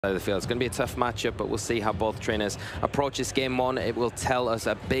of the field. It's going to be a tough matchup, but we'll see how both trainers approach this game one. It will tell us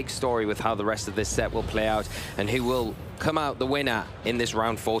a big story with how the rest of this set will play out and who will come out the winner in this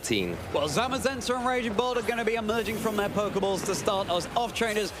round 14. Well, Zamazenta and Raging Bolt are going to be emerging from their Pokeballs to start us off,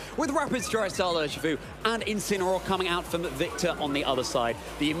 trainers, with Rapid Strike style Urshifu and Incineroar coming out from Victor on the other side.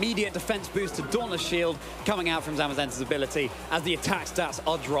 The immediate defense boost to Dauntless Shield coming out from Zamazenta's ability as the attack stats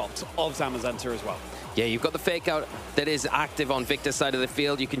are dropped of Zamazenta as well. Yeah, you've got the fake out that is active on Victor's side of the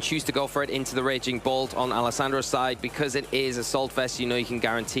field. You can choose to go for it into the Raging Bolt on Alessandro's side. Because it is Assault Vest, you know you can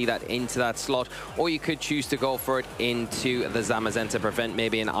guarantee that into that slot. Or you could choose to go for it into the Zamazenta, prevent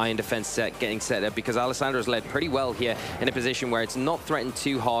maybe an Iron Defense set getting set up. Because Alessandro's led pretty well here in a position where it's not threatened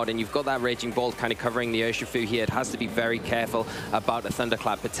too hard. And you've got that Raging Bolt kind of covering the Urshifu here. It has to be very careful about a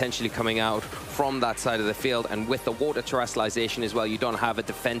Thunderclap potentially coming out from that side of the field. And with the Water Terrestrialization as well, you don't have a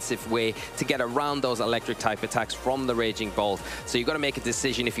defensive way to get around those electric type attacks from the Raging Bolt. So you've got to make a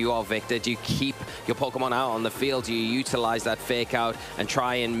decision if you are Victor. Do you keep your Pokemon out on the field? Do you utilize that fake out and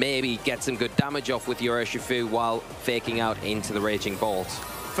try and maybe get some good damage off with your Urshifu while faking out into the Raging Bolt?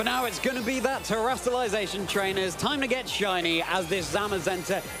 For now, it's going to be that Terrestrialization, trainers. Time to get shiny, as this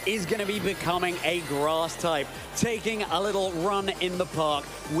Zamazenta is going to be becoming a grass type, taking a little run in the park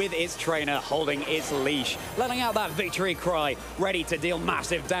with its trainer holding its leash, letting out that victory cry, ready to deal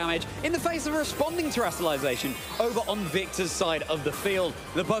massive damage in the face of responding Terrestrialization over on Victor's side of the field.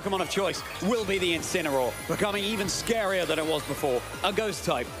 The Pokemon of choice will be the Incineroar, becoming even scarier than it was before. A ghost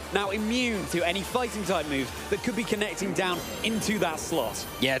type, now immune to any fighting type moves that could be connecting down into that slot.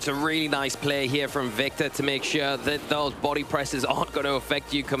 Yeah, it's a really nice play here from Victor to make sure that those body presses aren't going to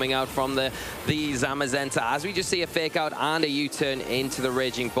affect you coming out from the Zamazenta. As we just see a fake out and a U-turn into the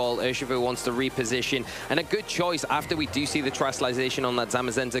Raging Bolt, Urshifu wants to reposition. And a good choice after we do see the Terrestrialization on that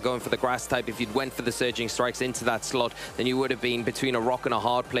Zamazenta going for the grass type. If you'd went for the Surging Strikes into that slot, then you would have been between a rock and a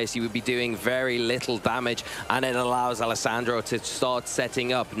hard place. You would be doing very little damage, and it allows Alessandro to start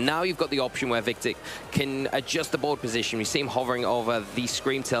setting up. Now you've got the option where Victor can adjust the board position. We see him hovering over the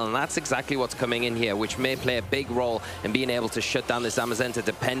screen tail, and that's exactly what's coming in here, which may play a big role in being able to shut down the Zamazenta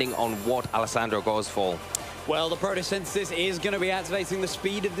depending on what Alessandro goes for. Well, the Photosynthesis is going to be activating the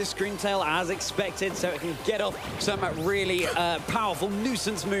speed of this Scream Tail as expected, so it can get off some really powerful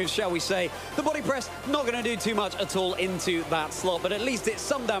nuisance moves, shall we say. The Body Press not going to do too much at all into that slot, but at least it's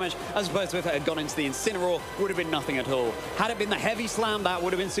some damage, as opposed to if it had gone into the Incineroar, would have been nothing at all. Had it been the Heavy Slam, that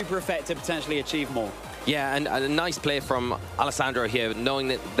would have been super effective, potentially achieve more. Yeah, and a nice play from Alessandro here, knowing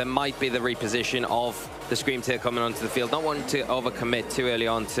that there might be the reposition of the Scream Tail coming onto the field. Not wanting to overcommit too early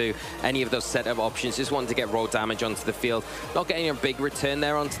on to any of those setup options, just wanting to get raw damage onto the field. Not getting a big return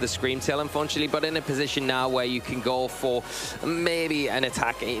there onto the Scream Tail, unfortunately, but in a position now where you can go for maybe an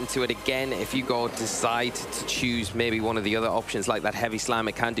attack into it again. If you decide to choose maybe one of the other options like that Heavy Slam,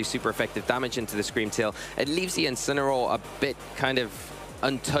 it can do super effective damage into the Scream Tail. It leaves the Incineroar a bit kind of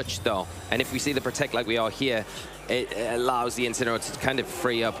untouched though, and if we see the Protect like we are here, it allows the Incineroar to kind of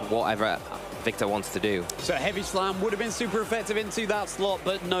free up whatever Victor wants to do. So Heavy Slam would have been super effective into that slot,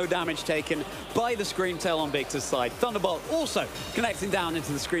 but no damage taken by the Scream Tail on Victor's side. Thunderbolt also connecting down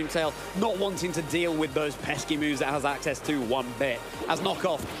into the Scream Tail, not wanting to deal with those pesky moves it has access to one bit. As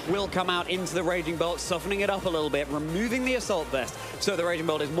Knockoff will come out into the Raging Bolt, softening it up a little bit, removing the Assault Vest, so the Raging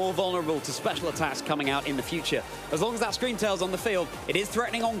Bolt is more vulnerable to special attacks coming out in the future. As long as that Scream Tail's on the field, it is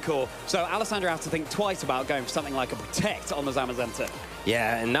threatening Encore, so Alessandro has to think twice about going for something like a Protect on the Zamazenta.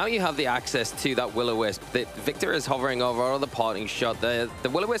 Yeah, and now you have the access to that Will-O-Wisp. Victor is hovering over the parting shot. The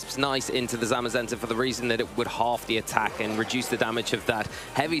Will-O-Wisp's nice into the Zamazenta for the reason that it would half the attack and reduce the damage of that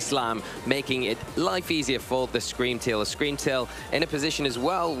Heavy Slam, making it life easier for the Scream Tail. The Scream Tail in a position as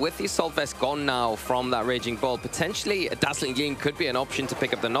well, with the Assault Vest gone now from that Raging Bolt, potentially a Dazzling Gleam could be an option to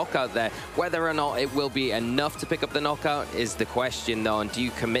pick up the knockout there. Whether or not it will be enough to pick up the knockout is the question though, and do you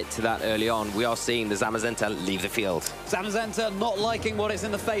commit to that early on? We are seeing the Zamazenta leave the field. Zamazenta not liking what it's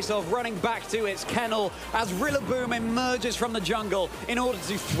in the face of, running back to its kennel as Rillaboom emerges from the jungle in order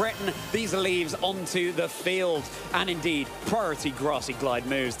to threaten these leaves onto the field. And indeed, priority Grassy Glide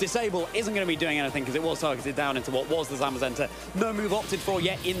moves. Disable isn't going to be doing anything because it was targeted down into what was the Zamazenta. No move opted for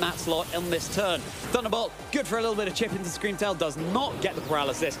yet in that slot on this turn. Thunderbolt, good for a little bit of chip into Scream Tail, does not get the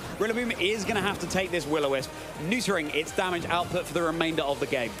paralysis. Rillaboom is going to have to take this Will-O-Wisp, neutering its damage output for the remainder of the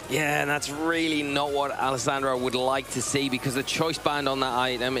game. Yeah, and that's really not what Alessandro would like to see, because the choice band land on that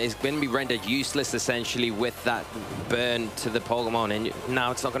item is going to be rendered useless, essentially, with that burn to the Pokemon. And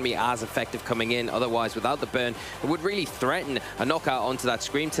now it's not going to be as effective coming in. Otherwise, without the burn, it would really threaten a knockout onto that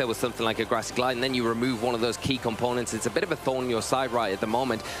Scream Tail with something like a Grassy Glide, and then you remove one of those key components. It's a bit of a thorn in your side right at the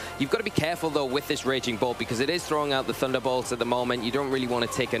moment. You've got to be careful, though, with this Raging Bolt, because it is throwing out the Thunderbolts at the moment. You don't really want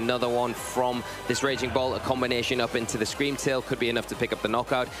to take another one from this Raging Bolt. A combination up into the Scream Tail could be enough to pick up the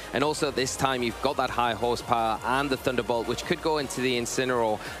knockout. And also, this time, you've got that high horsepower and the Thunderbolt, which could go into the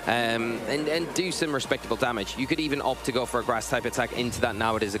Incineroar and do some respectable damage. You could even opt to go for a Grass-type attack into that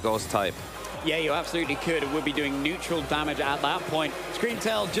now it is a Ghost-type. Yeah, you absolutely could. It would be doing neutral damage at that point. Scream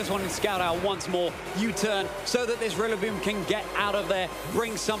Tail just wanted to scout out once more. U-turn so that this Rillaboom can get out of there,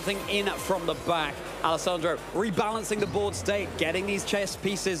 bring something in from the back. Alessandro rebalancing the board state, getting these chess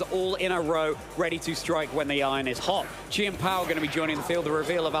pieces all in a row, ready to strike when the iron is hot. Chi and Pao going to be joining the field. The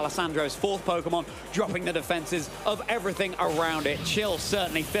reveal of Alessandro's fourth Pokemon, dropping the defenses of everything around it. Chill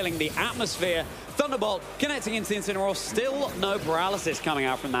certainly filling the atmosphere. Thunderbolt connecting into the Incineroar. Still no paralysis coming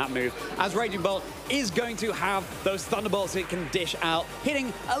out from that move, as Raging Bolt is going to have those Thunderbolts it can dish out,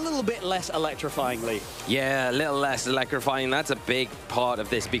 hitting a little bit less electrifyingly. Yeah, a little less electrifying. That's a big part of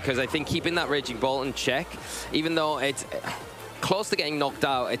this, because I think keeping that Raging Bolt in check, even though it's close to getting knocked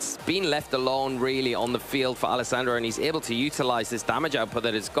out, it's been left alone really on the field for Alessandro, and he's able to utilize this damage output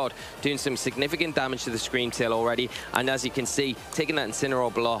that it's got, doing some significant damage to the Scream Tail already. And as you can see, taking that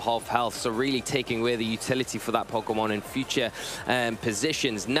Incineroar below half health, so really taking away the utility for that Pokemon in future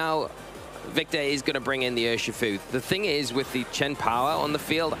positions. Now, Victor is going to bring in the Urshifu. The thing is, with the Chen Power on the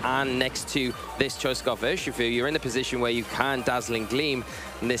field and next to this Cho'Gath Urshifu, you're in the position where you can Dazzling Gleam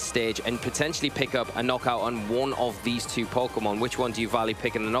in this stage and potentially pick up a knockout on one of these two Pokemon. Which one do you value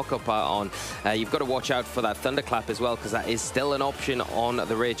picking the knockout part on? You've got to watch out for that Thunderclap as well, because that is still an option on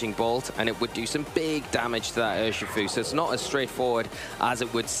the Raging Bolt, and it would do some big damage to that Urshifu. So it's not as straightforward as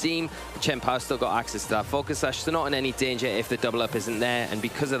it would seem. Chen Pao still got access to that Focus Sash, so not in any danger if the double up isn't there, and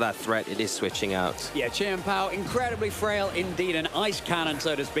because of that threat, it is switching out. Yeah, Chi and Pao incredibly frail indeed, an ice cannon,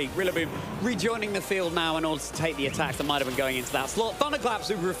 so to speak. Rillaboom rejoining the field now in order to take the attacks that might have been going into that slot. Thunderclap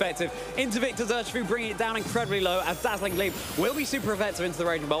super effective into Victor's Urshifu, bringing it down incredibly low, as Dazzling Gleam will be super effective into the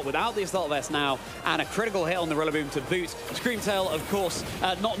Raging Bolt without the Assault Vest now, and a critical hit on the Rillaboom to boot. Scream Tail, of course,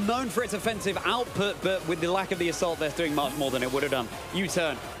 not known for its offensive output, but with the lack of the Assault Vest doing much more than it would have done.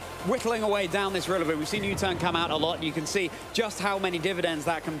 U-turn, whittling away down this Rillaboom. We've seen U-turn come out a lot, and you can see just how many dividends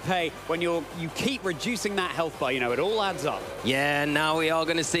that can pay when you keep reducing that health bar. You know, it all adds up. Yeah, now we are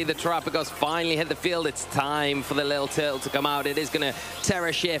going to see the Terrapagos finally hit the field. It's time for the little turtle to come out. It is going to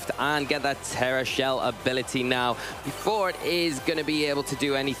Terra Shift and get that Terra Shell ability now. Before it is going to be able to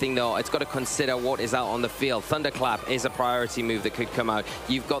do anything, though, it's got to consider what is out on the field. Thunderclap is a priority move that could come out.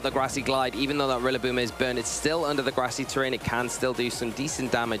 You've got the Grassy Glide. Even though that Rillaboom is burned, it's still under the grassy terrain. It can still do some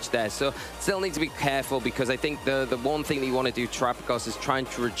decent damage there. So still need to be careful, because I think the one thing that you want to do, Terrapagos, is trying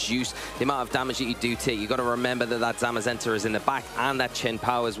to reduce the amount of damage that you do take. You've got to remember that that Zamazenta is in the back, and that Chen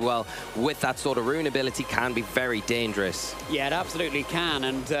Pao as well, with that sort of rune ability, can be very dangerous. Yeah, it absolutely can,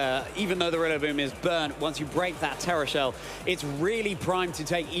 and even though the Rillaboom is burnt, once you break that Terra Shell, it's really primed to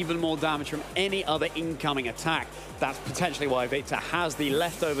take even more damage from any other incoming attack. That's potentially why Victor has the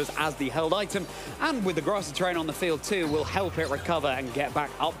leftovers as the held item, and with the grassy terrain on the field too, will help it recover and get back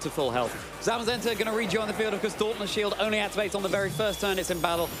up to full health. Zamazenta going to rejoin the field, because Dauntless Shield only activates on the very first turn it's in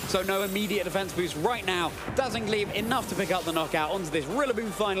battle, so no immediate defense boost right now. Dazzling Gleam enough to pick up the knockout onto this Rillaboom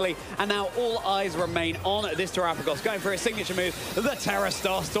finally, and now all eyes remain on this Terrapagos, going for his signature move, the Terra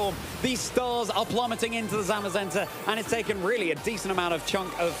Starstorm. These stars are plummeting into the Zamazenta, and it's taken really a decent amount of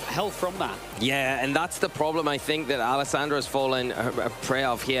chunk of health from that. Yeah, and that's the problem, I think, that Alessandro has fallen a prey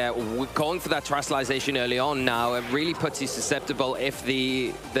of here. We're going for that terrestrialization early on now. It really puts you susceptible if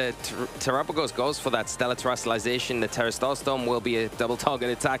the Terrapagos goes for that stellar terrestrialization. The Terra Starstorm will be a double target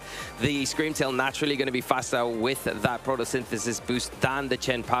attack. The Scream Tail naturally going to be faster with that photosynthesis boost than the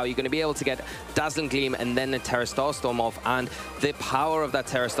Chen Pao. You're going to be able to get Dazzling Gleam and then the Terra Starstorm off, and the power of that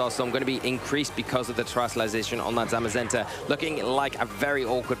Terra Starstorm going to be increased because of the terrestrialization on that Zamazenta. Looking like a very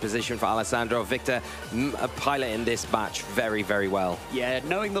awkward position for Alessandro. Victor piloting this match very, very well. Yeah,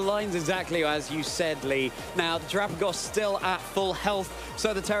 knowing the lines exactly as you said, Lee. Now, the Terrapagos still at full health,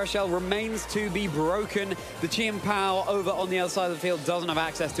 so the the Terra Shell remains to be broken. The Chien Pao over on the other side of the field doesn't have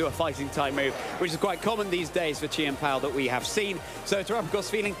access to a fighting type move, which is quite common these days for Chien Pao that we have seen. So Terrapagos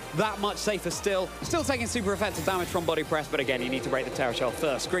feeling that much safer still taking super effective damage from body press, but again, you need to break the Terra Shell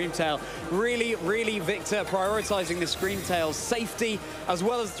first. Screamtail, really Victor prioritizing the Screamtail's safety as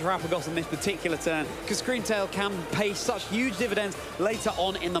well as the Terrapagos in this particular turn, because Screamtail can pay such huge dividends later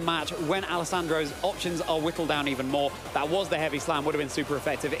on in the match when Alessandro's options are whittled down even more. That was the heavy slam, would have been super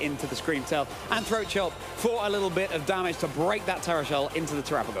effective into the Screamtail, and Throat Chop for a little bit of damage to break that Terra Shell into the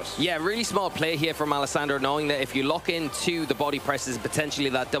Terrapagos. Yeah, really smart play here from Alessandro, knowing that if you lock into the body presses, potentially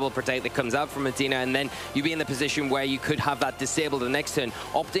that double protect that comes out from Medina, and then you'd be in the position where you could have that disabled the next turn,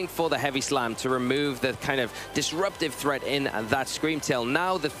 opting for the heavy slam to remove the kind of disruptive threat in that Screamtail.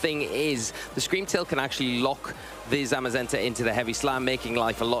 Now the thing is, the Screamtail can actually lock the Zamazenta into the heavy slam, making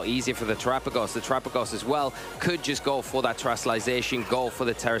life a lot easier for the Terrapagos. The Terrapagos as well could just go for that Terastallization, go for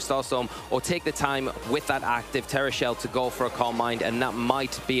the Terrastosome, or take the time with that active Terra Shell to go for a Calm Mind, and that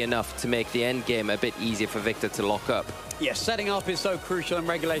might be enough to make the end game a bit easier for Victor to lock up. Yes, setting up is so crucial in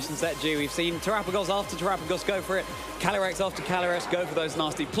regulation set G. We've seen Terrapagos after Terrapagos go for it, Calyrex after Calyrex go for those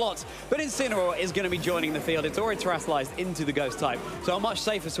nasty plots, but Incineroar is going to be joining the field. It's already Terastallized into the Ghost type, so a much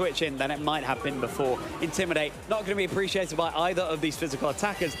safer switch in than it might have been before. Intimidate, not going to be appreciated by either of these physical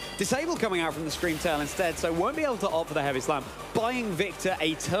attackers. Disable coming out from the Screamtail instead, so won't be able to opt for the heavy slam, buying Victor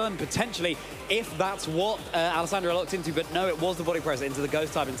a turn potentially if that's what Alessandro looked into, but no, it was the body press into the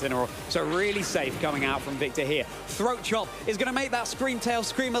Ghost type Incineroar, so really safe coming out from Victor here. Throat Chop is going to make that Screamtail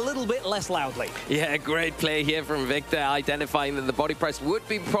scream a little bit less loudly. Yeah, great play here from Victor, identifying that the body press would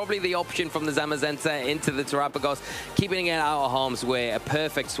be probably the option from the Zamazenta into the Terrapagos, keeping it out of harm's way. A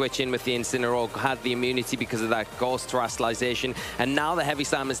perfect switch in with the Incineroar, had the immunity because of that Ghost Terastallization, and now the heavy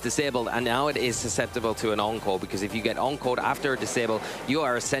slam is disabled, and now it is susceptible to an encore, because if you get encored after a disable, you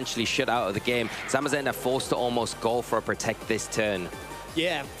are essentially shut out of the game. Zamazenta forced to almost go for a protect this turn.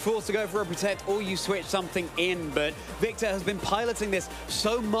 Yeah, forced to go for a protect or you switch something in, but Victor has been piloting this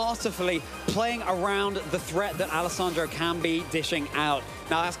so masterfully, playing around the threat that Alessandro can be dishing out.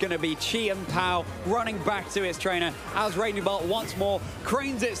 Now that's going to be Chien Pao running back to its trainer as Raging Bolt once more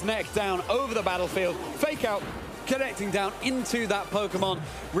cranes its neck down over the battlefield. Fake out, connecting down into that Pokemon.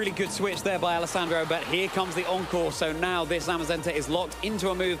 Really good switch there by Alessandro, but here comes the encore. So now this Zamazenta is locked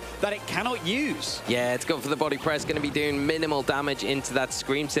into a move that it cannot use. Yeah, it's going for the body press, going to be doing minimal damage into that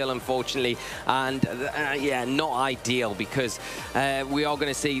Screamtail, unfortunately. And yeah, not ideal, because we are going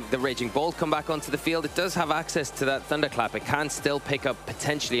to see the Raging Bolt come back onto the field. It does have access to that Thunderclap. It can still pick up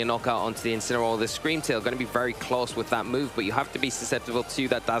potentially a knockout onto the Incineroar. The Screamtail going to be very close with that move, but you have to be susceptible to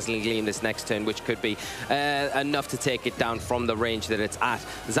that Dazzling Gleam this next turn, which could be enough to take it down from the range that it's at.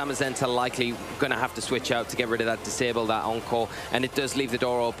 The Zamazenta likely going to have to switch out to get rid of that disable, that encore, and it does leave the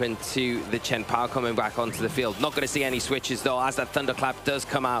door open to the Chien Pao coming back onto the field. Not going to see any switches though, as that Thunderclap does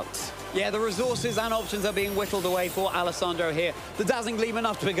come out. Yeah, the resources and options are being whittled away for Alessandro here. The Dazzling Gleam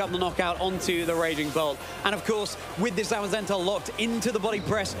enough to pick up the knockout onto the Raging Bolt. And of course, with this Zamazenta locked into the body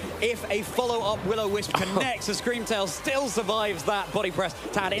press, if a follow-up Will-O-Wisp connects, the Screamtail still survives that body press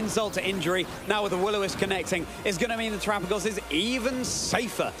to add insult to injury. Now with the Will-O-Wisp connecting, it's going to mean the Terrapagos is even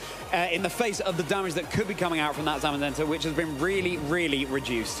safer in the face of the damage that could be coming out from that Zamazenta, which has been really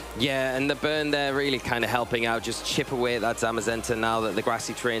reduced. Yeah, and the burn there really kind of helping out, just chip away at that Zamazenta now that the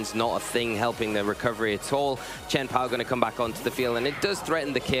grassy terrain's not a thing helping the recovery at all. Chien Pao going to come back onto the field, and it does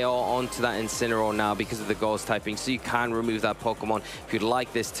threaten the KO onto that Incineroar now because of the Ghost typing, so you can remove that Pokemon if you'd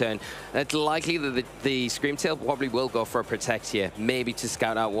like this turn. It's likely that the Screamtail probably will go for a protect here, maybe to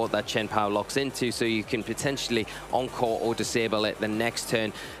scout out what that Chien Pao locks into, so you can potentially encore or disable it the next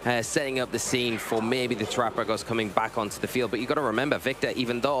turn, setting up the scene for maybe the Terrapagos coming back onto the field. But you got to remember, Victor,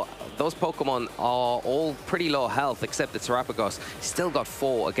 even though those Pokemon are all pretty low health except the Terrapagos, still got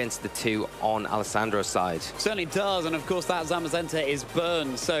 4 against the 2 on Alessandro's side. Certainly does, and of course that Zamazenta is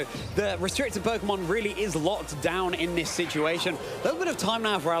burned, so the restricted Pokemon really is locked down in this situation. A little bit of time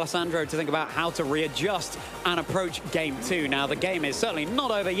now for Alessandro to think about how to readjust and approach Game 2. Now the game is certainly not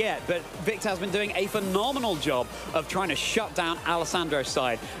over yet, but Victor has been doing a phenomenal job of trying to shut down Alessandro's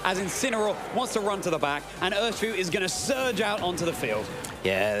side, as Incineroar wants to run to the back, and Urshifu is going to surge out onto the field.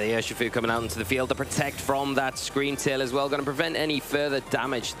 Yeah, the Urshifu coming out into the field to protect from that Screamtail as well. Going to prevent any further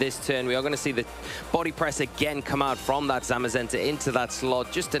damage this turn. We are going to see the body press again come out from that Zamazenta into that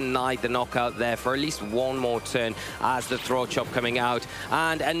slot. Just denied the knockout there for at least one more turn as the Throat Chop coming out.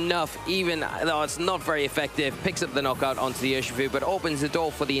 And enough, even though it's not very effective, picks up the knockout onto the Urshifu, but opens the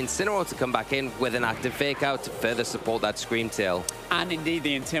door for the Incineroar to come back in with an active fake out to further support that Screamtail. And indeed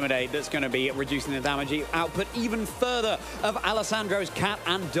the Intimidate that's going to be reducing the damage output even further of Alessandro's camp. cat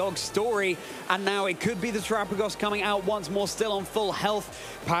and dog story. And now it could be the Terrapagos coming out once more, still on full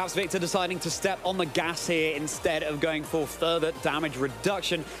health. Perhaps Victor deciding to step on the gas here instead of going for further damage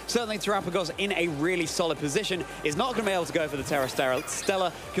reduction. Certainly Terrapagos in a really solid position is not going to be able to go for the Terra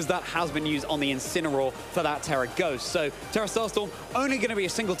Stella because that has been used on the Incineroar for that Terra Ghost. So Terra Starstorm only going to be a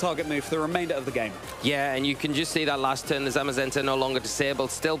single target move for the remainder of the game. Yeah, and you can just see that last turn, the Zamazenta no longer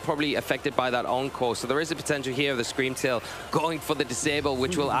disabled, still probably affected by that Encore. So there is a potential here of the Screamtail going for the disable,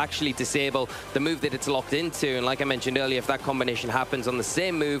 which will actually disable the move that it's locked into. And like I mentioned earlier, if that combination happens on the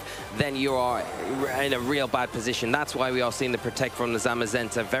same move, then you are in a real bad position. That's why we are seeing the Protect from the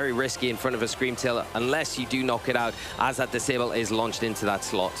Zamazenta. Very risky in front of a Screamtail unless you do knock it out as that disable is launched into that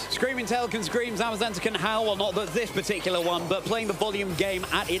slot. Screaming Tail can scream, Zamazenta can howl. Well, not this particular one, but playing the volume game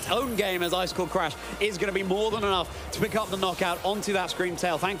at its own game as Icicle Crash is going to be more than enough to pick up the knockout onto that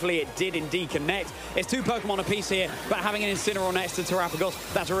Screamtail. Thankfully, it did indeed connect. It's 2 Pokemon apiece here, but having an Incineroar next to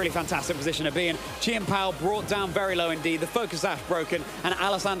Terrapagos, that's a really fantastic position to be in. Chien-Pao brought down very low indeed. The Focus Sash broken, and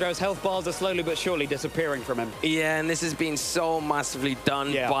Alessandro's health bars are slowly but surely disappearing from him. Yeah, and this has been so massively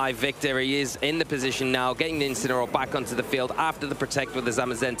done by Victor. He is in the position now, getting the Incineroar back onto the field after the Protect with the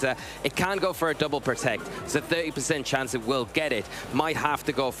Zamazenta. It can go for a double Protect. There's a 30% chance it will get it. Might have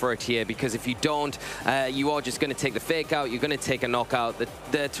to go for it here, because if you don't, you are just going to take the Fake Out. You're going to take a knockout. The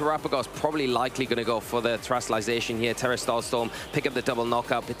Terrapagos probably likely going to go for the Terastallization here. Terra Starstorm, pick up the double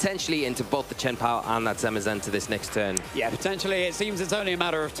knockout, potentially into both the Chien-Pao and that Zamazenta this next turn. Yeah, potentially. It seems it's only a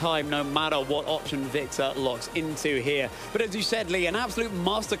matter of time, no matter what option Victor locks into here. But as you said, Lee, an absolute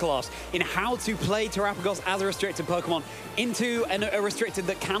masterclass in how to play Terrapagos as a restricted Pokemon into a restricted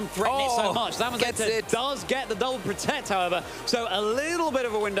that can threaten it so much. Zamazenta does get the double Protect, however, so a little bit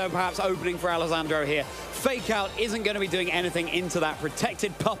of a window perhaps opening for Alessandro here. Fake Out isn't going to be doing anything into that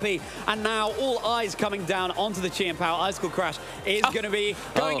protected puppy, and now all eyes coming down onto the Chien-Pao. Icicle Crash is going to be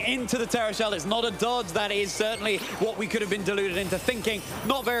going into the Terra Shell. It's not a dodge. That is certainly what we could have been deluded into thinking.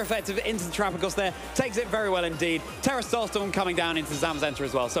 Not very effective into the Terrapagos there. Takes it very well indeed. Terra Starstorm coming down into the Zamazenta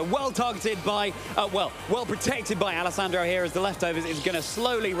as well. So well targeted by, well protected by Alessandro here, as the leftovers is going to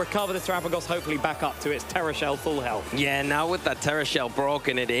slowly recover the Terrapagos, hopefully back up to its Terra Shell full health. Yeah, now with that Terra Shell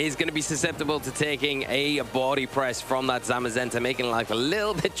broken, it is going to be susceptible to taking a body press from that Zamazenta, making life a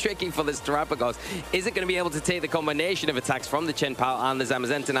little bit tricky for this Terrapagos. Is it going to be able to take the combination of attacks from the Chien-Pao and the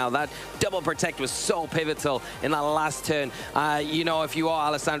Zamazenta now? That double Protect was so pivotal in that last turn. You know, if you are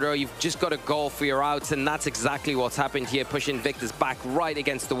Alessandro, you've just got to go for your outs, and that's exactly what's happened here, pushing Victor's back right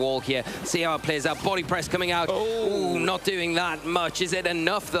against the wall here. See how it plays out. Body press coming out. Ooh, not doing that much. Is it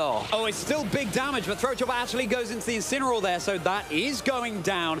enough, though? Oh, it's still big damage, but Throat Chopper actually goes into the Incineroar there, so that is going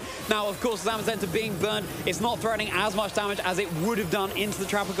down. Now, of course, Zamazenta being burned, it's not threatening as much damage as it would have done into the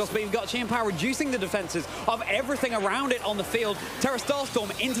Terrapagos, but you've got Chien-Pao reducing the defenses of everything around it on the field. Terra Starstorm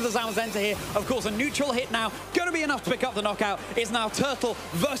into the Zamazenta here. Of course, a neutral hit now, going to be enough to pick up the knockout. It's now Turtle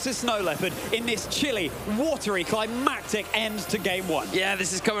versus Snow Leopard in this chilly, watery, climactic end to game 1. Yeah,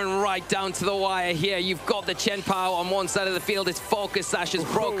 this is coming right down to the wire here. You've got the Chien-Pao on one side of the field. Its Focus Sash is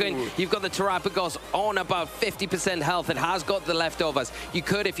broken. You've got the Terrapagos on about 50% health. It has got the leftovers. You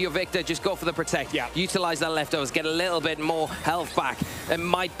could, if you're Victor, just go for the Protect. Utilize that leftovers, get a little bit more health back. It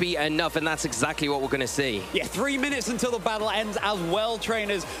might be enough, and that's exactly what we're going to see. Yeah, 3 minutes until the battle ends as well,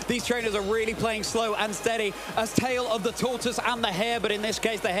 trainers. These trainers are really playing slow and steady. A tale of the tortoise and the hare, but in this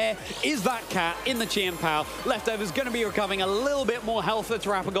case, the hare is that cat in the Chien-Pao. Leftovers going to be recovering a little bit more health for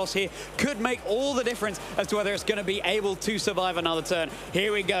Terrapagos here. Could make all the difference as to whether it's going to be able to survive another turn.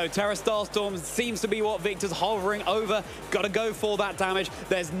 Here we go. Terra Starstorm seems to be what Victor's hovering over. Got to go for that damage.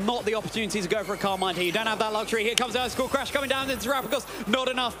 There's not the opportunity to go for a Calm Mind here. You don't have that luxury. Here comes the Icicle Crash coming down into Terrapagos. Not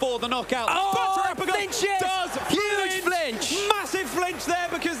enough for the knockout. Oh, but Terrapagos does huge flinch. Massive flinch there,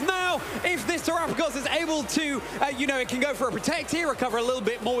 because now if this Terrapagos is able to, you know, it can go for a Protect here, recover a little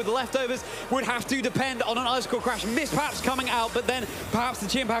bit more with the leftovers, would have to depend on an Icicle Crash miss perhaps coming out, but then perhaps the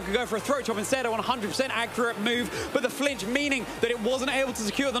Chien-Pao could go for a Throat Chop instead, a 100% accurate move, but the flinch meaning that it wasn't able to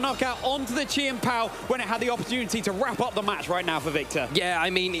secure the knockout onto the Chien-Pao when it had the opportunity to wrap up the match right now for Victor. Yeah, I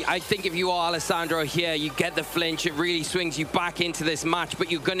mean, I think if you are Alessandro here, you get the flinch, it really swings you back into this match,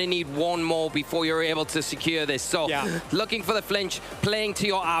 but you're going to need one more before you're able to secure this. So looking for the flinch, playing to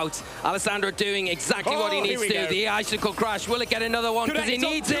your out. Alessandro doing exactly what he needs to do. The Icicle Crash, will it get another one? Because he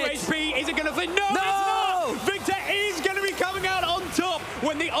needs it. HP. Is it going to flinch? No, it's not. Victor is going to be coming out on top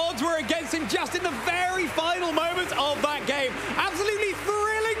when the odds were against him just in the very final moments of that game. Absolutely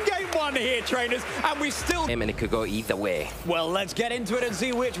thrilling game 1 here. here, trainers, and we still... And it could go either way. Well, let's get into it and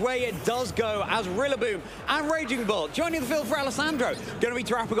see which way it does go as Rillaboom and Raging Bolt joining the field for Alessandro. Going to be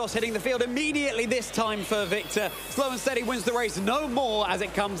Terrapagos hitting the field immediately this time for Victor. Slow and steady wins the race no more as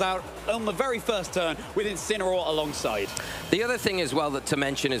it comes out on the very first turn with Incineroar alongside. The other thing as well to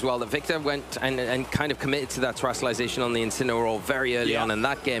mention as well, that Victor went and kind of committed to that terrestrialization on the Incineroar very early on in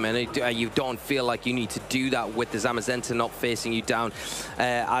that game, and you don't feel like you need to do that with the Zamazenta not facing you down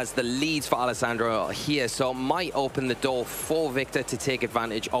as the leads for Alessandro here. So it might open the door for Victor to take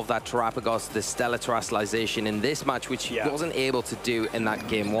advantage of that Terrapagos, the stellar terrestrialization in this match, which he wasn't able to do in that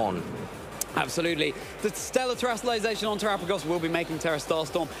game one. Absolutely. The stellar terrestrialization on Terrapagos will be making Terra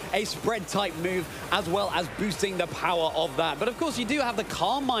Starstorm a spread type move, as well as boosting the power of that. But of course, you do have the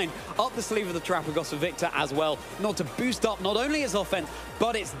Calm Mind up the sleeve of the Terrapagos for Victor as well, in order to boost up not only its offense,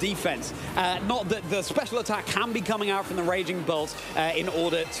 but its defense. Not that the special attack can be coming out from the Raging Bolt in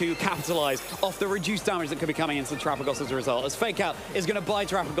order to capitalize off the reduced damage that could be coming into the Terrapagos as a result, as Fake Out is going to buy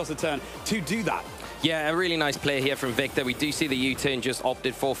Terrapagos a turn to do that. Yeah, a really nice play here from Victor. We do see the U-turn just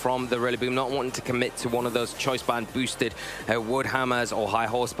opted for from the Rillaboom, not wanting to commit to one of those choice band boosted wood hammers or high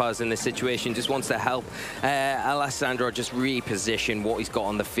horsepowers in this situation. Just wants to help Alessandro just reposition what he's got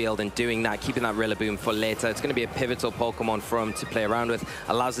on the field, and doing that, keeping that Rillaboom for later. It's going to be a pivotal Pokemon for him to play around with.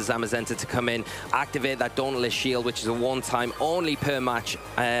 Allows the Zamazenta to come in, activate that Dauntless Shield, which is a one-time only per match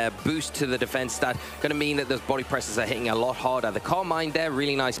boost to the defense stat. Going to mean that those body presses are hitting a lot harder. The Calm Mind there,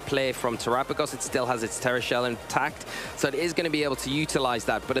 really nice play from Terrapagos. It still has its Terra Shell intact, so it is going to be able to utilize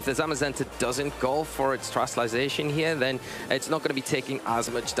that. But if the Zamazenta doesn't go for its terrestrialization here, then it's not going to be taking as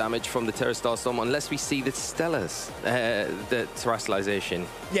much damage from the Terra Starstorm unless we see the Stellars, the terrestrialization.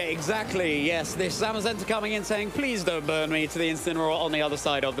 Yeah, exactly. Yes, this Zamazenta coming in saying, please don't burn me, to the Incineroar on the other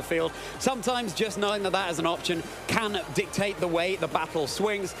side of the field. Sometimes just knowing that that is an option can dictate the way the battle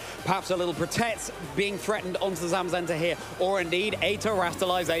swings. Perhaps a little Protect being threatened onto the Zamazenta here, or indeed a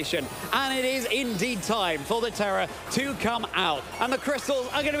terrestrialization. And it is indeed time for the Terra to come out. And the crystals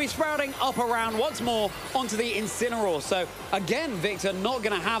are going to be sprouting up around once more onto the Incineroar. So again, Victor not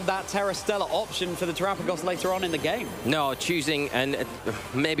going to have that Terra Stella option for the Terrapagos later on in the game. No, choosing, and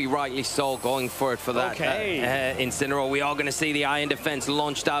maybe rightly so, going for it for that Incineroar. We are going to see the Iron Defense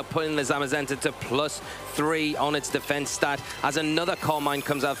launched out, putting the Zamazenta to +3 on its defense stat, as another Calm Mind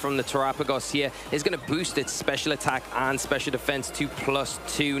comes out from the Terrapagos here. Is going to boost its special attack and special defense to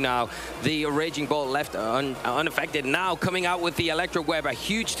 +2 now. The Raging Bolt left unaffected. Now coming out with the Electro Web, a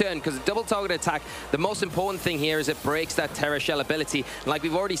huge turn, because a double target attack, the most important thing here is it breaks that Terra Shell ability. Like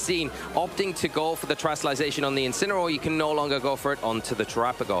we've already seen, opting to go for the terrestrialization on the Incineroar, you can no longer go for it onto the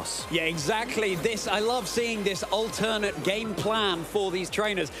Terrapagos. Yeah, exactly. I love seeing this alternate game plan for these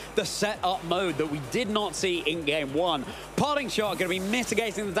trainers, the setup mode that we did not see in game one. Parting Shot going to be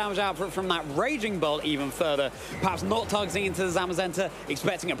mitigating the damage output from that Raging Bolt even further. Perhaps not targeting into the Zamazenta,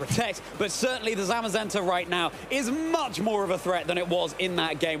 expecting a Protect, but certainly the Zamazenta right now is much more of a threat than it was in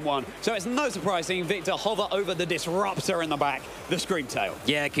that game one. So it's no surprise seeing Victor hover over the Disruptor in the back, the Screamtail.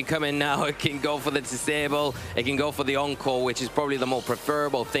 Yeah, it can come in now. It can go for the Disable. It can go for the Encore, which is probably the more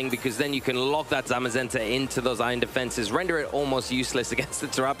preferable thing, because then you can lock that Zamazenta into those Iron Defenses, render it almost useless against the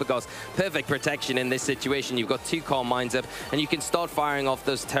Terrapagos. Perfect protection in this situation. You've got 2 Calm Minds up, and you can start firing off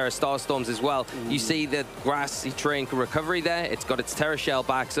those Terra Starstorms as well. You see the Grassy Terrain recovery there. It's got its Terra Shell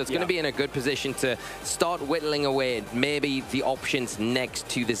back, so it's going to be in a good position to start whittling away maybe the options next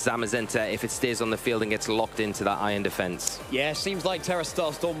to the Zamazenta if it stays on the field and gets locked into that Iron Defense. Yeah, seems like Terra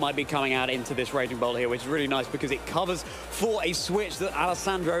Starstorm might be coming out into this Raging Bolt here, which is really nice because it covers for a switch that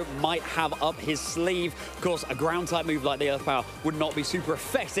Alessandro might have up his sleeve. Of course, a ground type move like the Earth Power would not be super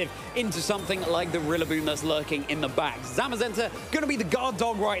effective into something like the Rillaboom that's lurking in the back. Zamazenta going to be the guard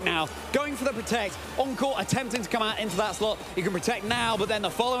dog right now, going for the Protect. Encore attempting to come out into that slot. You can Protect now, but then the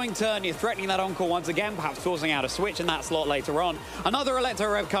following turn you're threatening that Encore once again, perhaps forcing out a switch in that slot later on. Another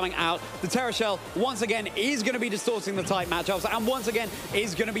Electro Rev coming out. The Terra Shell once again is going to be distorting the type matchups, and once again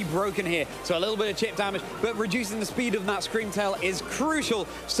is going to be broken here. So a little bit of chip damage, but reducing the speed of that Screamtail is crucial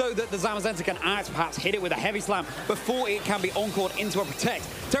so that the Zamazenta can act, perhaps hit it with a Heavy Slam before it can be encored into a Protect.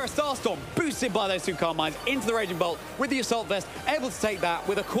 Terra Starstorm boosted by those 2 Calm Minds into the Raging Bolt with the Assault Vest, able to take that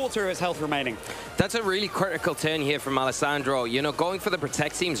with a quarter of its health remaining. That's a really critical turn here from Alessandro. You know, going for the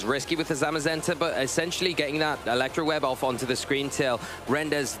Protect seems risky with the Zamazenta, but essentially getting that Electro Web off onto the Screamtail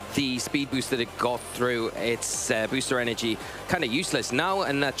renders the speed boost that it got through its booster energy kind of useless. Now,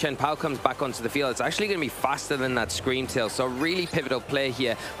 and that Chen Pao comes back onto the field, it's actually going to be faster than that Screamtail, so really pivotal play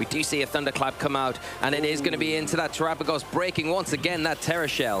here. We do see a Thunderclap come out, and it is going to be into that Terrapagos, breaking once again that Terra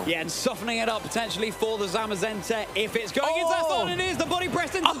Shell. Yeah, and softening it up potentially for the Zamazenta if it's going into that slot, and it is the body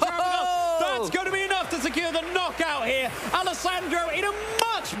pressed into the Terrapagos. That's going to be enough to secure the knockout here. Alessandro in a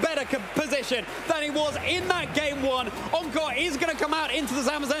much better position than he was in that game one. Encore is going to come out into the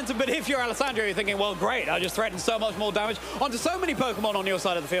Zamazenta, but if you're Alessandro, you're thinking, well, great, I just threatened so much more damage onto so many Pokemon on your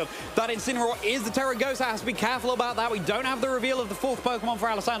side of the field. That Incineroar is the Terragosa. Has to be careful about that. We don't have the reveal of the fourth Pokemon for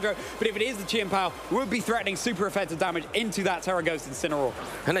Alessandro, but if it is the Chien-Pao, we'll be threatening super effective damage into that Terragosa Incineroar.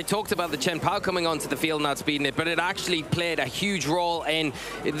 And I talked about the Chien-Pao coming onto the field, not speeding it, but it actually played a huge role in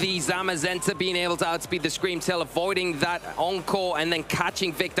the Zamazenta being able to outspeed the Scream Tail, avoiding that Encore, and then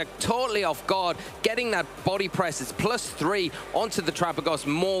catching Victor totally off guard, getting that body press. It's +3 onto the Terrapagos,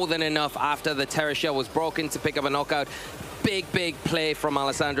 more than enough after the Terra Shell was broken to pick up a knockout. Big play from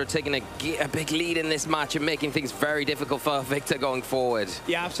Alessandro, taking a big lead in this match and making things very difficult for Victor going forward.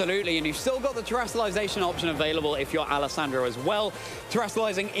 Yeah, absolutely, and you've still got the Terrestrialization option available if you're Alessandro as well.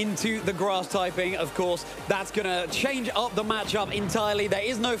 Terrestrializing into the grass typing, of course, that's going to change up the matchup entirely. There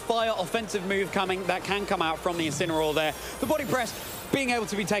is no fire offensive move coming that can come out from the Incineroar there. The body press being able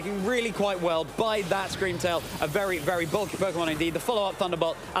to be taken really quite well by that Scream Tail, a very bulky Pokemon indeed. The follow-up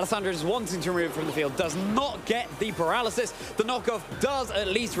Thunderbolt, Alessandro is wanting to remove it from the field, does not get the paralysis. The knockoff does at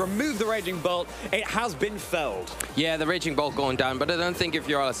least remove the Raging Bolt. It has been felled. Yeah, the Raging Bolt going down, but I don't think if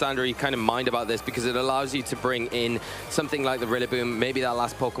you're Alessandro, you kind of mind about this because it allows you to bring in something like the Rillaboom, maybe that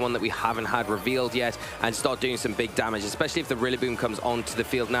last Pokemon that we haven't had revealed yet, and start doing some big damage, especially if the Rillaboom comes onto the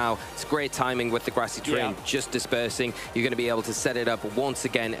field now. It's great timing with the grassy terrain, just dispersing. You're going to be able to set it up once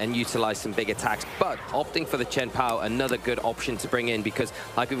again and utilize some big attacks, but opting for the Chien-Pao, another good option to bring in because,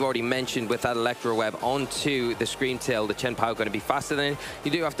 like we've already mentioned, with that Electro Web onto the Scream Tail, the Chien-Pao going to be faster than it. You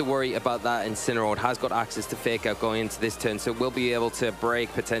do have to worry about that Incineroar. It has got access to Fake Out going into this turn, so we'll be able to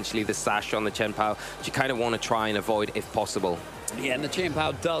break potentially the Sash on the Chien-Pao, which you kind of want to try and avoid if possible. Yeah, and the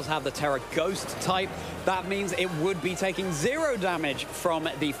Chien-Pao does have the Terra Ghost type. That means it would be taking 0 damage from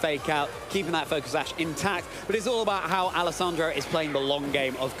the Fake Out, keeping that Focus Sash intact. But it's all about how Alessandro is playing the long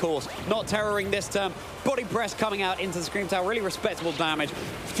game, of course. Not Terroring this turn. Body Press coming out into the Scream Tail, really respectable damage.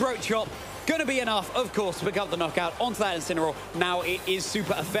 Throat Chop. Going to be enough, of course, to pick up the knockout onto that Incineroar. Now it is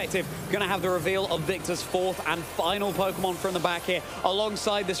super effective. Going to have the reveal of Victor's fourth and final Pokemon from the back here.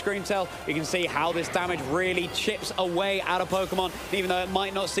 Alongside the Scream Tail, you can see how this damage really chips away at a Pokemon. Even though it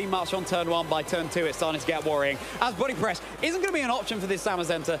might not seem much on turn 1, by turn 2 it's starting to get worrying. As Body Press isn't going to be an option for this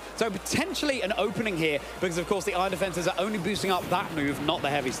Zamazenta, so potentially an opening here, because of course the Iron Defenses are only boosting up that move, not the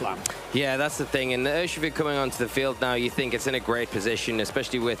Heavy Slam. Yeah, that's the thing. And the Urshifu coming onto the field now, you think it's in a great position,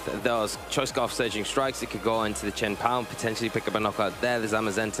 especially with those Choice Scarf Surging Strikes. It could go into the Chien-Pao and potentially pick up a knockout there. The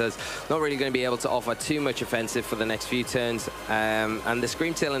Zamazenta's not really going to be able to offer too much offensive for the next few turns. And the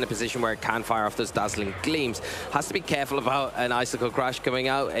Scream Tail in a position where it can fire off those Dazzling Gleams. Has to be careful about an Icicle Crash coming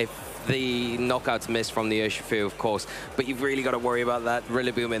out if the knockouts miss from the Urshifu, of course, but you've really got to worry about that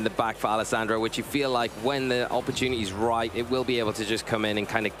Rillaboom in the back for Alessandro, which you feel like when the opportunity is right, it will be able to just come in and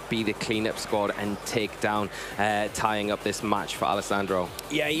kind of be the cleanup squad and take down, tying up this match for Alessandro.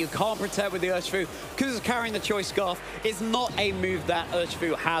 Yeah, you can't protect with the Urshifu because it's carrying the Choice Scarf. It's not a move that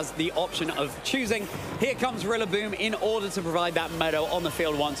Urshifu has the option of choosing. Here comes Rillaboom in order to provide that Meadow on the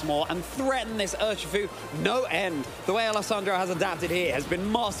field once more and threaten this Urshifu no end. The way Alessandro has adapted here has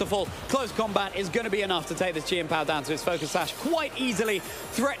been masterful. Close combat is going to be enough to take this Chien-Pao down to its Focus Sash quite easily.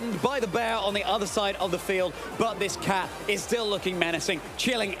 Threatened by the bear on the other side of the field, but this cat is still looking menacing,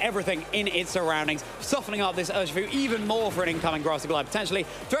 chilling everything in its surroundings, softening up this Urshifu even more for an incoming Grassy Glide potentially.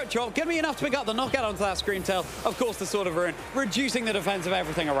 Throat Chop going to be enough to pick up the knockout onto that Scream Tail. Of course, the Sword of Ruin, reducing the defense of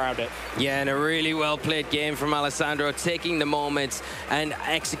everything around it. Yeah, and a really well-played game from Alessandro, taking the moments and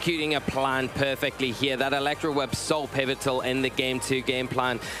executing a plan perfectly here. That Electro Web so pivotal in the Game 2 game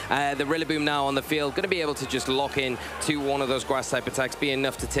plan. The Rillaboom now on the field, going to be able to just lock in to one of those Grass-type attacks, be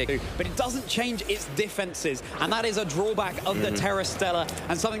enough to take. But it doesn't change its defenses, and that is a drawback of the Terra Stella,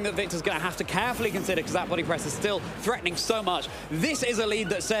 and something that Victor's going to have to carefully consider because that Body Press is still threatening so much. This is a lead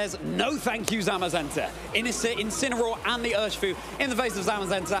that says, no thank you, Zamazenta. Incineroar and the Urshifu in the face of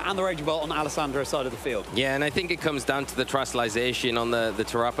Zamazenta and the Raging Bolt on Alessandro's side of the field. Yeah, and I think it comes down to the Terrestrialization on the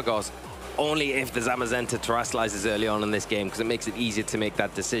Terrapagos. Only if the Zamazenta terrestrializes early on in this game, because it makes it easier to make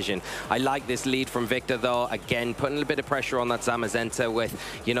that decision. I like this lead from Victor, though. Again, putting a bit of pressure on that Zamazenta with,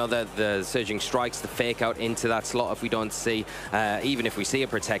 you know, the Surging Strikes, the Fake Out into that slot. If we don't see, even if we see a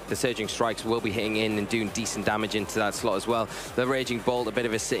Protect, the Surging Strikes will be hitting in and doing decent damage into that slot as well. The Raging Bolt, a bit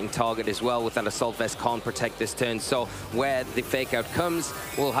of a sitting target as well, with that Assault Vest can't protect this turn. So where the Fake Out comes,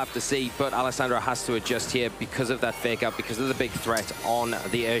 we'll have to see. But Alessandro has to adjust here because of that Fake Out, because of the big threat on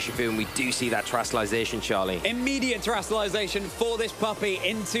the Urshifu, and we do do see that terastallization, Charlie. Immediate terastallization for this puppy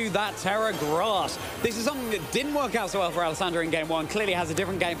into that Terra Grass. This is something that didn't work out so well for Alessandro in game one. Clearly has a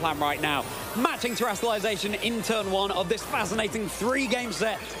different game plan right now. Matching terastallization in turn one of this fascinating 3-game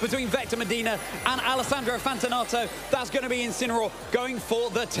set between Vector, Medina, and Alessandro Fantinato. That's going to be Incineroar going for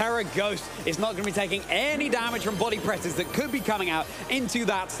the Terra Ghost. It's not going to be taking any damage from body presses that could be coming out into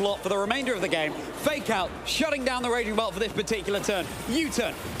that slot for the remainder of the game. Fake out, shutting down the Raging Bolt for this particular turn.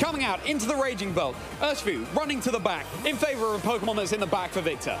 U-turn, coming out into the Raging Bolt. Urshifu running to the back in favor of a Pokemon that's in the back for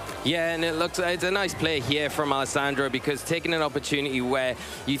Victor. Yeah, and it's a nice play here from Alessandro, because taking an opportunity where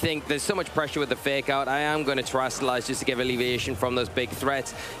you think there's so much pressure with the fake out, I am going to terastallize just to give alleviation from those big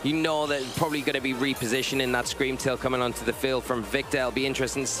threats. You know that probably going to be repositioning that Scream Tail coming onto the field from Victor. It'll be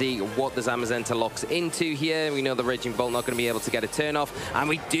interesting to see what the Zamazenta locks into here. We know the Raging Bolt not going to be able to get a turn off, and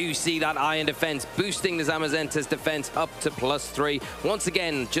we do see that Iron Defense boosting the Zamazenta's defense up to +3 once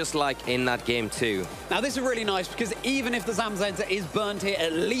again, just like in that game 2. Now this is really nice, because even if the Zamazenta is burned here,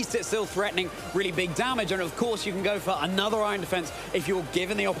 at least it's still threatening really big damage, and of course you can go for another Iron Defense if you're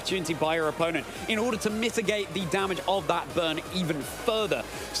given the opportunity by your opponent in order to mitigate the damage of that burn even further.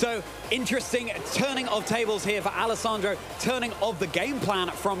 So interesting turning of tables here for Alessandro, turning of the game plan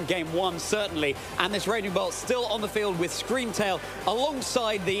from game 1 certainly, and this Raging Bolt still on the field with Scream Tail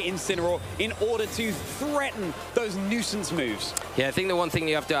alongside the Incineroar in order to threaten those nuisance moves. Yeah, I think the one thing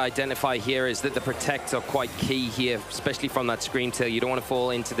you have to identify here is that the protects are quite key here, especially from that Scream Tail. You don't want to fall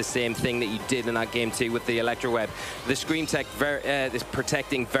into the same thing that you did in that game 2 with the Electro Web. The Scream Tech is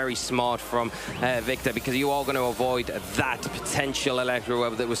protecting very smart from Victor, because you are going to avoid that potential Electro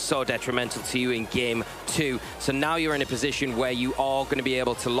Web that was so detrimental to you in game 2. So now you're in a position where you are going to be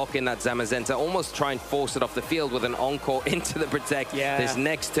able to lock in that Zamazenta, almost try and force it off the field with an Encore into the Protect this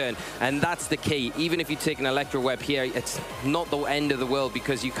next turn. And that's the key. Even if you take an Electro Web here, it's not the end of the world,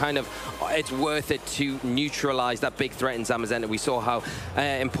 because you kind of, it's worth it to neutralize that big threat in Zamazenta. We saw how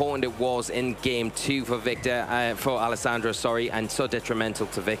important it was in game 2 for Victor, for Alessandro, sorry, and so detrimental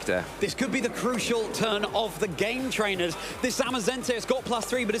to Victor. This could be the crucial turn of the game, trainers. This Zamazenta has got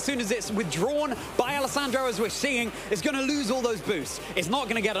 +3, but as soon as it's withdrawn by Alessandro, as we're seeing, it's going to lose all those boosts. It's not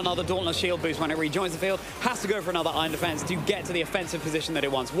going to get another Dauntless Shield boost when it rejoins the field. Has to go for another Iron Defense to get to the offensive position that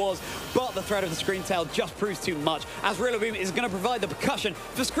it once was. But the threat of the Scream Tail just proves too much, as Rillaboom is going to provide the percussion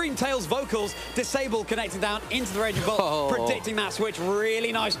for Scream Tail's vocals. Disable, connecting down into the Raging Bolt, predicting that switch.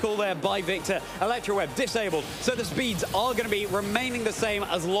 Really nice call there by Victor. Electro Web disabled, so the speeds are going to be remaining the same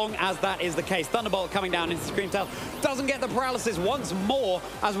as long as that is the case. Thunderbolt coming down into Scream Tail, doesn't get the paralysis once more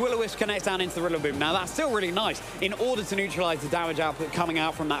as Will-O-Wisp connects down into the Rillaboom. Now that's still really nice in order to neutralize the damage output coming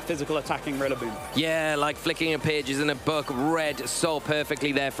out from that physical attacking Rillaboom. Yeah, like flicking pages in a book, read so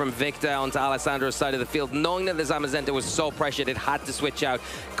perfectly there from Victor onto Alessandro's side of the field. Knowing that the Zamazenta was so pressured, it had to switch out.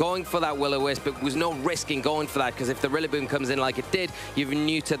 Going for that Will-O-Wisp, but was no risk in going for that, because if the Rillaboom comes in like it did, you've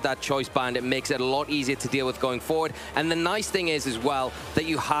neutered that choice band. It makes it a lot easier to deal with going forward. And the nice thing is as well that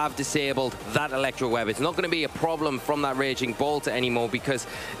you have disabled that Electro Web. It's not going to be a problem from that Raging Bolt anymore, because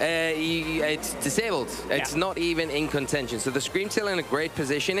it's disabled. It's not even in contention. So the Scream Tail in a great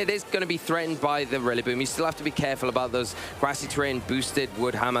position. It is going to be threatened by the Rillaboom. You still have to be careful about those grassy terrain boosted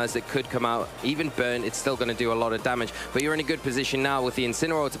wood hammers that could come out. Even burn, it's still going to do a lot of damage. But you're in a good position now with the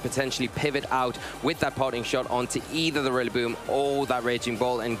Incineroar to potentially pivot out with that parting shot onto either the Rillaboom or that Raging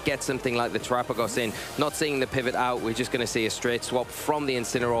Bolt and get something like the Terapagos in. Not seeing the pivot out, we're just going to see a straight swap from the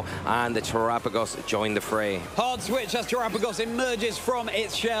Incineroar, and the Terapagos join the fray. Hard switch as Terapagos emerges from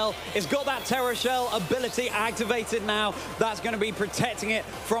its shell. It's got that Terra Shell ability activated now. That's going to be protecting it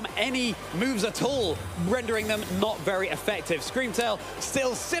from any moves at all, rendering them not very effective. Scream Tail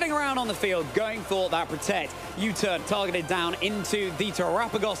still sitting around on the field, going for that Protect. U-turn targeted down into the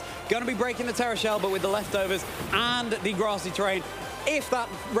Terapagos. Going to be breaking the Terra Shell, but with the leftovers and the grassy terrain. If that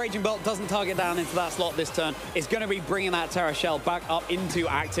Raging Bolt doesn't target down into that slot this turn, it's going to be bringing that Terra Shell back up into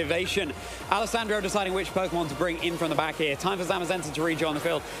activation. Alessandro deciding which Pokemon to bring in from the back here. Time for Zamazenta to rejoin the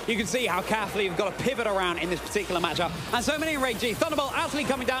field. You can see how carefully you've got to pivot around in this particular matchup. And so many in Rage G. Thunderbolt actually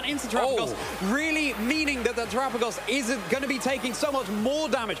coming down into Terapagos, really meaning that the Terapagos isn't going to be taking so much more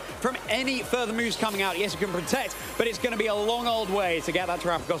damage from any further moves coming out. Yes, you can protect, but it's going to be a long old way to get that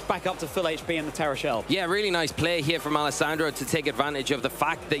Terapagos back up to full HP in the Terra Shell. Yeah, really nice play here from Alessandro to take advantage of the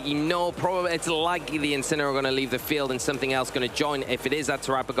fact that you know probably it's likely the Incineroar are going to leave the field and something else going to join. If it is that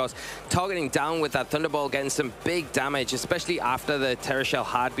Terapagos, targeting down with that Thunderbolt, getting some big damage, especially after the Terra Shell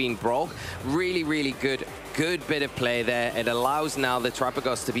had been broke. Really, really good good bit of play there. It allows now the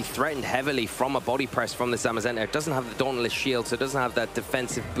Terrapagos to be threatened heavily from a body press from the Zamazenta. It doesn't have the Dauntless Shield, so it doesn't have that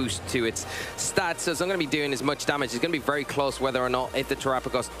defensive boost to its stats, so it's not going to be doing as much damage. It's going to be very close whether or not, if the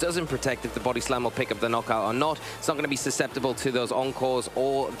Terrapagos doesn't protect, if the body slam will pick up the knockout or not. It's not going to be susceptible to those encores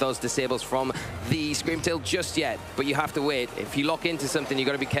or those disables from the Screamtail just yet, but you have to wait. If you lock into something, you've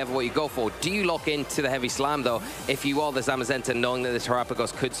got to be careful what you go for. Do you lock into the Heavy Slam, though, if you are the Zamazenta, knowing that the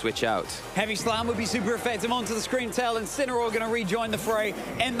Terrapagos could switch out? Heavy Slam would be super effective onto the Screamtail, and Incineroar going to rejoin the fray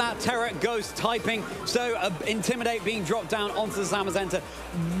in that Terra Ghost typing. So Intimidate being dropped down onto the Zamazenta,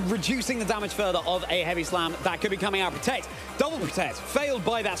 reducing the damage further of a Heavy Slam that could be coming out. Protect, double protect, failed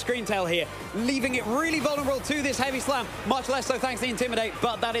by that Screamtail here, leaving it really vulnerable to this Heavy Slam, much less so thanks to Intimidate,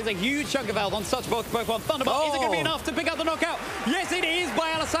 but that is a huge chunk of health on such both Pokemon. Thunderbolt, is it going to be enough to pick up the knockout? Yes, it is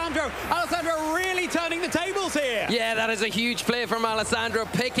by Alessandro. Alessandro really turning the tables here. Yeah, that is a huge play from Alessandro,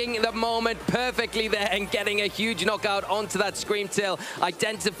 picking the moment perfectly there and getting a huge knockout onto that Screamtail,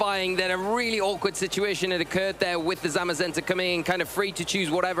 identifying that a really awkward situation had occurred there with the Zamazenta coming in kind of free to choose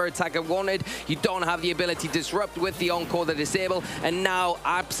whatever attack it wanted. You don't have the ability to disrupt with the Encore, the disable, and now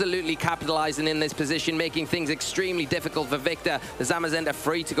absolutely capitalizing in this position, making things extremely difficult for Victor. The Zamazenta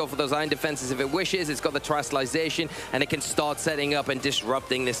free to go for those iron defenses if it wishes. It's got the terrestrialization, and it can start setting up and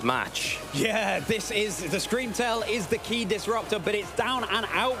disrupting this match. Yeah, this is the Screamtail is the key disruptor, but it's down and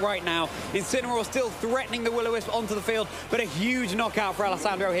out right now. Incineroar still threatening the Will-O-Wisp onto the field, but a huge knockout for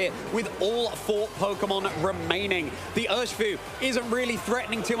Alessandro here with all 4 Pokemon remaining. The Urshifu isn't really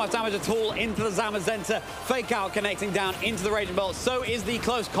threatening too much damage at all into the Zamazenta. Fake Out connecting down into the Raging Bolt. So is the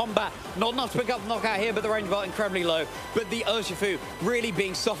Close Combat. Not enough to pick up the knockout here, but the Raging Bolt incredibly low. But the Urshifu really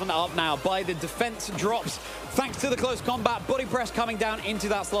being softened up now by the defense drops. Thanks to the Close Combat, Body Press coming down into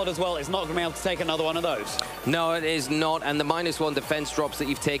that slot as well. It's not going to be able to take another one of those. No, it is not. And the -1 defense drops that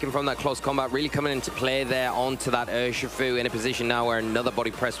you've taken from that Close Combat really coming into play there onto that Urshifu in a position now where another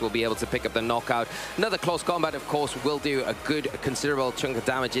Body Press will be able to pick up the knockout. Another Close Combat, of course, will do a good, considerable chunk of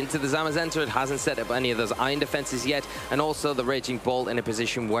damage into the Zamazenta. It hasn't set up any of those iron defenses yet. And also the Raging Bolt in a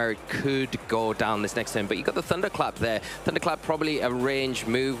position where it could go down this next turn. But you got the Thunderclap there. Thunderclap probably a range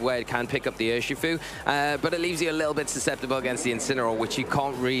move where it can pick up the Urshifu. But it leaves you a little bit susceptible against the Incineroar, which you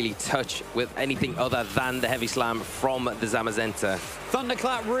can't really touch with anything other than the Heavy Slam from the Zamazenta.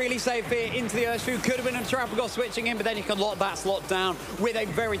 Thunderclap really safe here into the Urshifu. Could have been a Terrapagos switching in, but then you can lock that slot down with a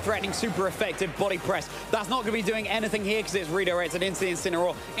very threatening, super effective Body Press. That's not going to be doing anything here because it's redirected into the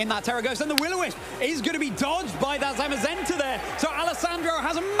Incineroar in that Terra Ghost. And the Will-O-Wisp is going to be dodged by that Zamazenta there. So Alessandro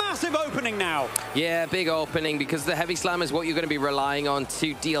has a massive opening now. Yeah, big opening, because the Heavy Slam is what you're going to be relying on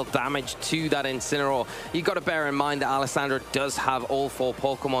to deal damage to that Incineroar. You've got to bear in mind that Alessandro does have all 4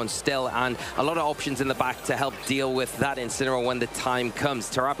 Pokemon still, and a lot of options in the back to help deal with that Incineroar when the time comes.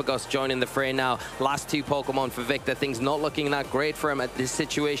 Terrapagos joining the fray now. Last 2 Pokemon for Victor. Things not looking that great for him at this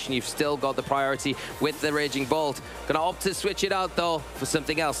situation. You've still got the priority with the Raging Bolt. Gonna opt to switch it out, though, for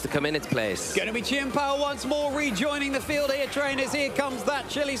something else to come in its place. Gonna be Chien-Pao once more rejoining the field here, trainers. Here comes that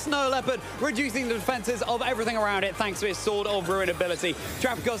Chilly Snow Leopard, reducing the defenses of everything around it thanks to his Sword of Ruin ability.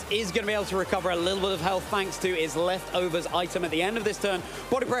 Terrapagos is gonna be able to recover a little bit of health thanks to his leftovers item at the end of this turn.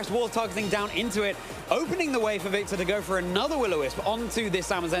 Body Press wall targeting down into it, opening the way for Victor to go for another Will-O-Wisp onto this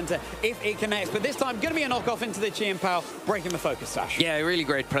Zamazenta if it connects. But this time, going to be a knockoff into the Chien-Pao, breaking the focus sash. Yeah, really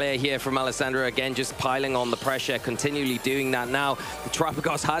great play here from Alessandro. Again, just piling on the pressure, continually doing that now. The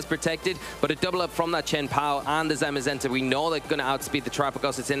Terrapagos has protected, but a double up from that Chien-Pao and the Zamazenta. We know they're going to outspeed the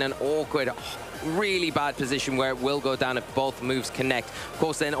Terrapagos. It's in an awkward, really bad position where it will go down if both moves connect. Of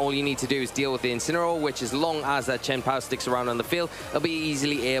course, then all you need to do is deal with the Incineroar, which as long as that Chien-Pao sticks around on the field, they'll be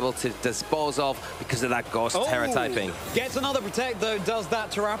easily able to dispose of because of that Ghost Terra typing. Gets another protect, though, does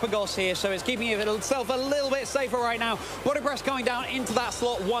that Terrapagos here, so it's keeping itself a little bit safer right now. Body Press coming down into that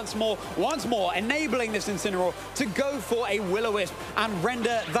slot once more, enabling this Incineroar to go for a Will-O-Wisp and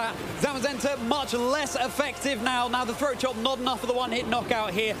render that Zamazenta much less effective now. Now the Throat Chop, not enough for the one-hit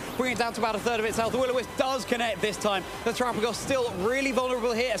knockout here, bringing it down to about a third of its health. The Will-O-Wisp does connect this time. The Terrapagos still really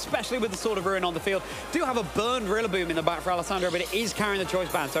vulnerable here, especially with the Sword of Ruin on the field. Do have a burned Rillaboom in the back for Alessandro, but it is carrying the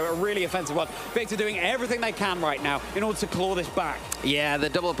Choice Band, so a really offensive one. Victor doing everything they can right now in order to claw this back. Yeah, the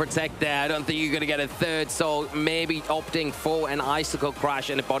double protect there. I don't think you're going to get a third, so maybe opting for an Icicle Crash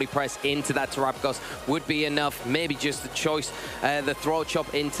and a Body Press into that Terrapagos would be enough. Maybe just the choice, the Throat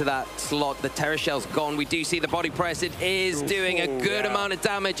Chop into that slot. The Terra Shell's gone. We do see the Body Press. It is doing a good amount of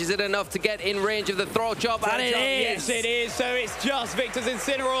damage. Is it enough to get in in range of the throat chop, and it is! Yes, it is. So it's just Victor's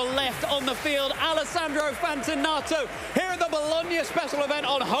Incineroar left on the field. Alessandro Fantinato here at the Bologna special event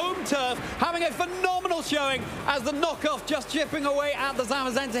on home turf, having a phenomenal showing as the knockoff just chipping away at the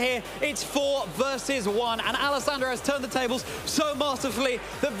Zamazenta here. It's 4 versus 1, and Alessandro has turned the tables so masterfully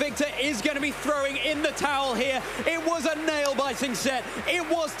that Victor is going to be throwing in the towel here. It was a nail-biting set. It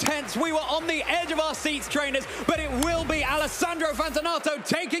was tense. We were on the edge of our seats, trainers, but it will be Alessandro Fantinato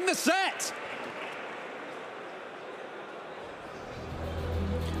taking the set.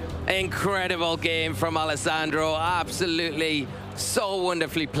 Incredible game from Alessandro. Absolutely so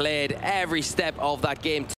wonderfully played every step of that game.